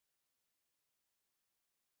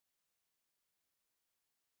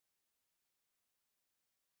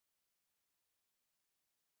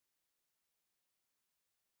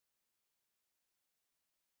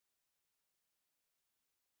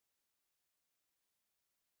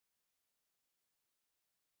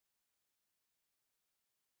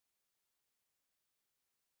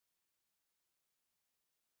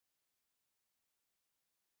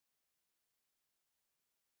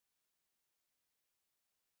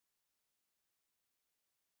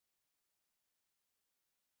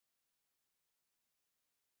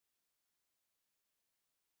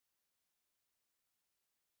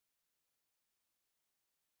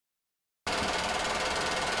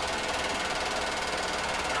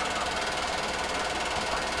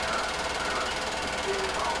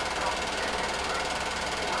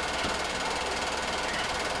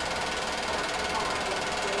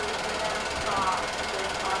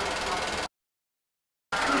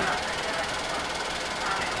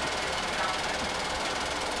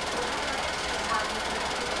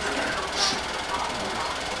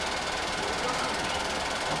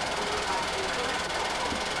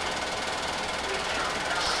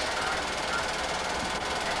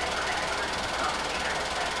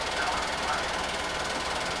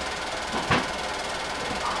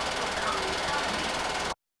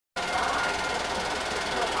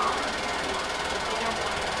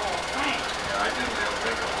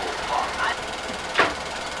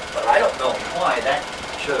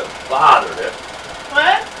should have bothered it.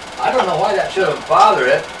 What? I don't know why that should have bothered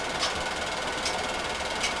it.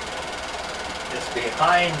 It's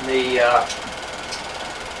behind the,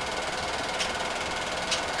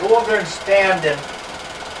 go over there and stand in,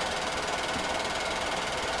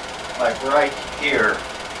 like right here.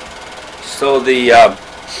 So the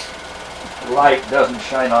light doesn't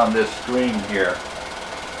shine on this screen here.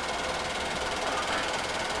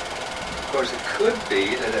 Of course, it could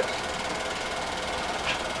be that it's...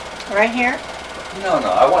 Right here? No,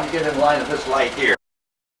 I want to get in line with this light here.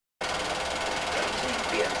 Doesn't seem to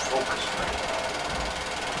be in focus right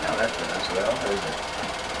now. Now that's well, isn't it?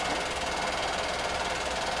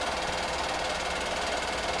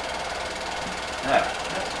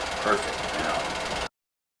 That's perfect now.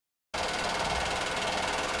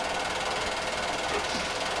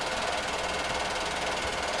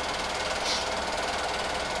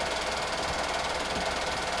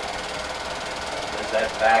 Is that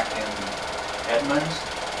back in Edmonds?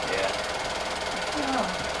 Yeah.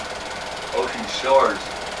 Oh. Ocean Shores.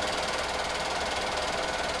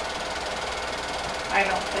 I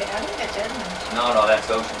think it's Edmonds. No, that's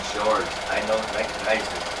Ocean Shores. I don't recognize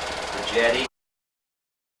the jetty.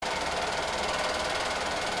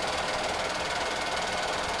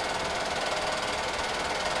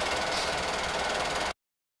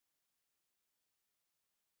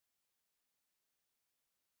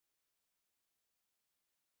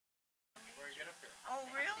 Oh,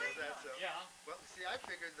 really? Yeah. Well, see, I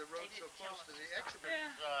figured the road so close to the exhibit.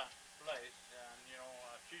 Place, and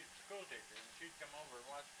she's a school teacher, and she'd come over,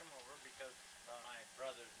 come over because my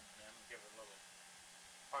brothers and them give a little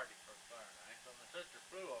party for Claire and I. So my sister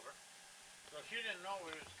flew over, so she didn't know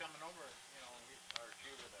we was coming over, or she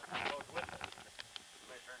would have rode with us.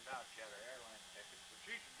 But it turned out she had her airline ticket, so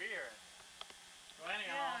she should be here. So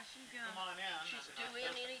anyhow, come on in. She's due in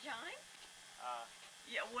any time?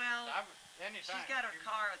 Yeah, well, Anytime. She's got her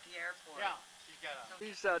car at the airport. Yeah, she's got a...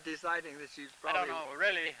 She's deciding that she's I probably... don't know,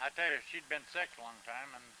 really, I tell you, she'd been sick a long time,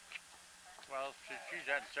 and, well, she's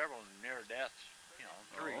had several near deaths,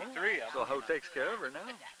 three of them. So who takes care of her now?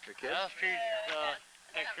 The kids? Well, she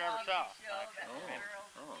takes care of herself, actually.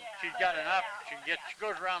 Oh. She's got enough, she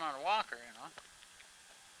goes around on a walker,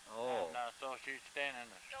 Oh. and so she's staying in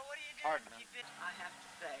the So what are you apartment. doing? I have to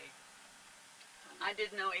say, I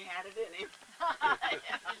didn't know he had it in him. I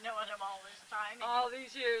didn't know him all this time. All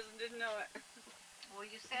these years and didn't know it. Well,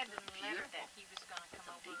 you said in the letter that he was going to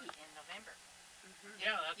come over in November.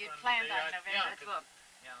 Yeah, that's You'd when planned they on had- November. That's what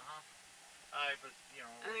I was, and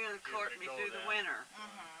they're going to court me go through the then. winter.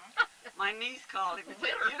 My niece called him and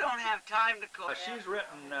said, you don't have time to court. She's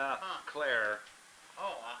written Claire.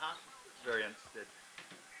 Oh, Very interested.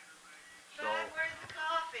 So, where's the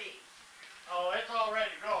coffee? Oh, it's all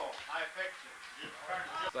ready to go. I fixed it. Just turn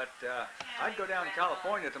it. but I'd go down to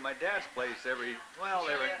California to my dad's place every now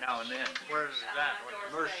and then. Where's that?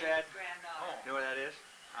 Merced. Oh. You know where that is?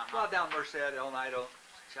 Well, down Merced, El Nido,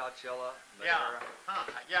 Chowchilla, Yeah. Madera.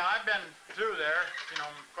 Yeah, I've been through there,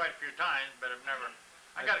 quite a few times, but I've never...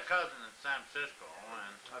 I got a cousin in San Francisco,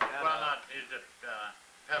 and... he's at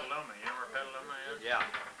Petaluma. You know where Petaluma is? Yeah.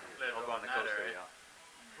 Lives Over on in the that coast there, area.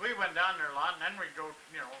 yeah. We went down there a lot, and then we'd go,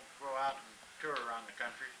 go out and tour around the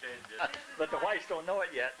country. Stayed at But the whites don't know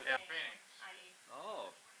it yet. yeah, Phoenix.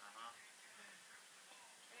 Oh.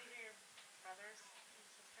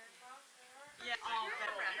 Yeah.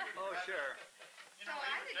 Oh, sure. So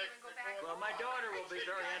I didn't even go back. Well, my daughter will be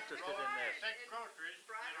very interested in this. Take groceries,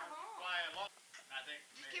 fly along. I think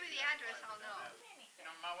Just give me the address, I'll know.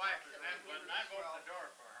 my wife is in Edmond, and I go to the door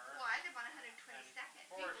for her. Well, I live on 122nd.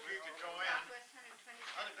 Before she could go in, Southwest I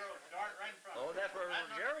 122nd. had to go right in front. Oh, that's where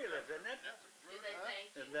Jerry lives, isn't it?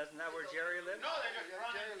 Isn't that where Jerry lives? No, they just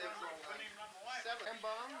run Jerry in lives front. on Couldn't even run the wife. 7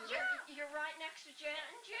 bomb. You're right next to Janet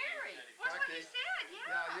and Jerry. That's what he said,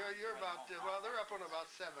 Yeah, you're about, well, they're up on about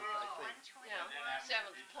 7th, I think. Yeah,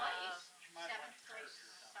 7th place. 7th place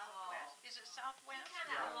southwest. Is it southwest?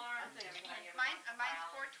 Mine's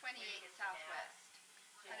 428 southwest.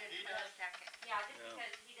 122nd. Yeah, just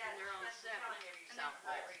because he does. They're on 7th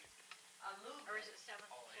southwest. Or is it 7th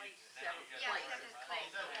place? 7th Yeah, place. 7th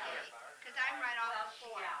place, okay. Because I'm right off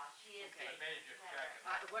of 4. Yeah, she is. They just check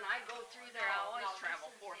it. When I go through there, I always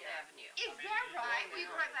travel 4th Avenue. Is that right? We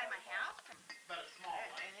were right by my house. But it's small.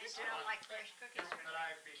 And they don't like fresh cookies. But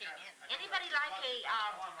I'd be Came kind in. of... Anybody like a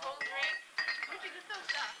cold drink? Where'd you get those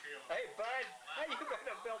stuff? Hey, Bud, how you going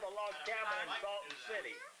to build a log cabin in Salton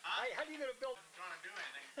City? How you going to build... Trying to do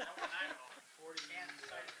anything. Overnight, 40 And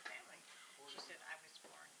so is the family. She said I was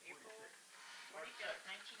born April 25th,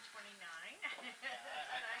 1929.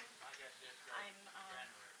 And I'm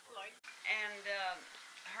Floyd. And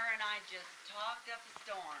her and I just talked up a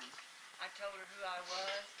storm. I told her who I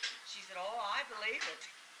was. She said, "Oh, I believe it."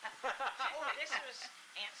 Oh, this was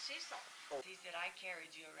Aunt Cecil. She said, "I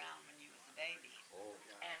carried you around when you was a baby."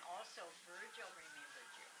 And also Virgil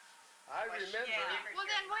remembered you. I Well, she remember. Yeah. Well,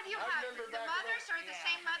 then what do you I have? remember The back mothers are the Yeah.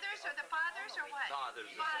 same mothers or the fathers or what? Fathers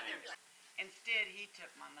the Fathers. Instead, he took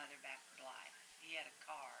my mother back to life. He had a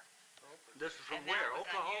car. This is from And that where? was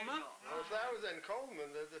Oklahoma? unusual. Well, if that was in Coleman,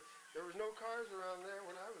 there was no cars around there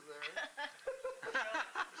when I was there.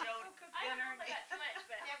 Joe I don't dinner. remember that much,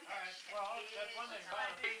 but. Alright, well, that's one thing about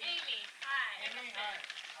it. Amy, hi. Amy, hi.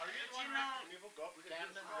 Are you the one You know-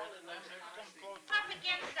 standing there and then there's some close? Up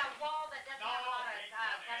against a wall that doesn't No, have a lot of,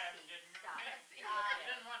 he didn't. dusty Didn't. stuff.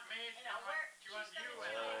 Didn't want me, she You know, where, she wants she's you gonna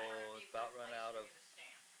and Oh, it's about run out of.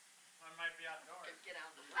 I might be outdoors. Get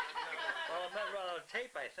out the Well, it might run out of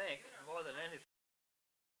tape, I think, more than anything.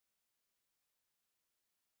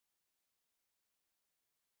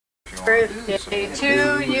 Birthday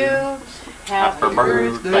to you. Happy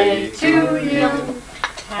birthday to you.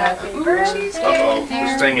 Happy birthday,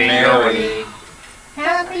 dear Singing Mary.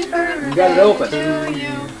 Happy birthday You got it open. to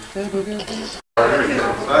you.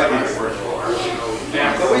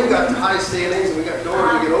 But we've got high ceilings and we got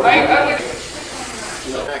doors we can open.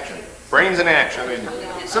 Action. Brains in action. I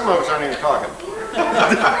mean, some of us aren't even talking.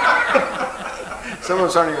 Some of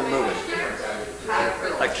us aren't even moving.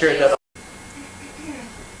 I carried that.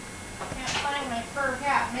 Can't find my fur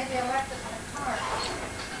hat. Maybe I left it in the car.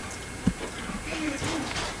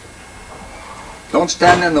 Don't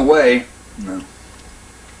stand in the way. No.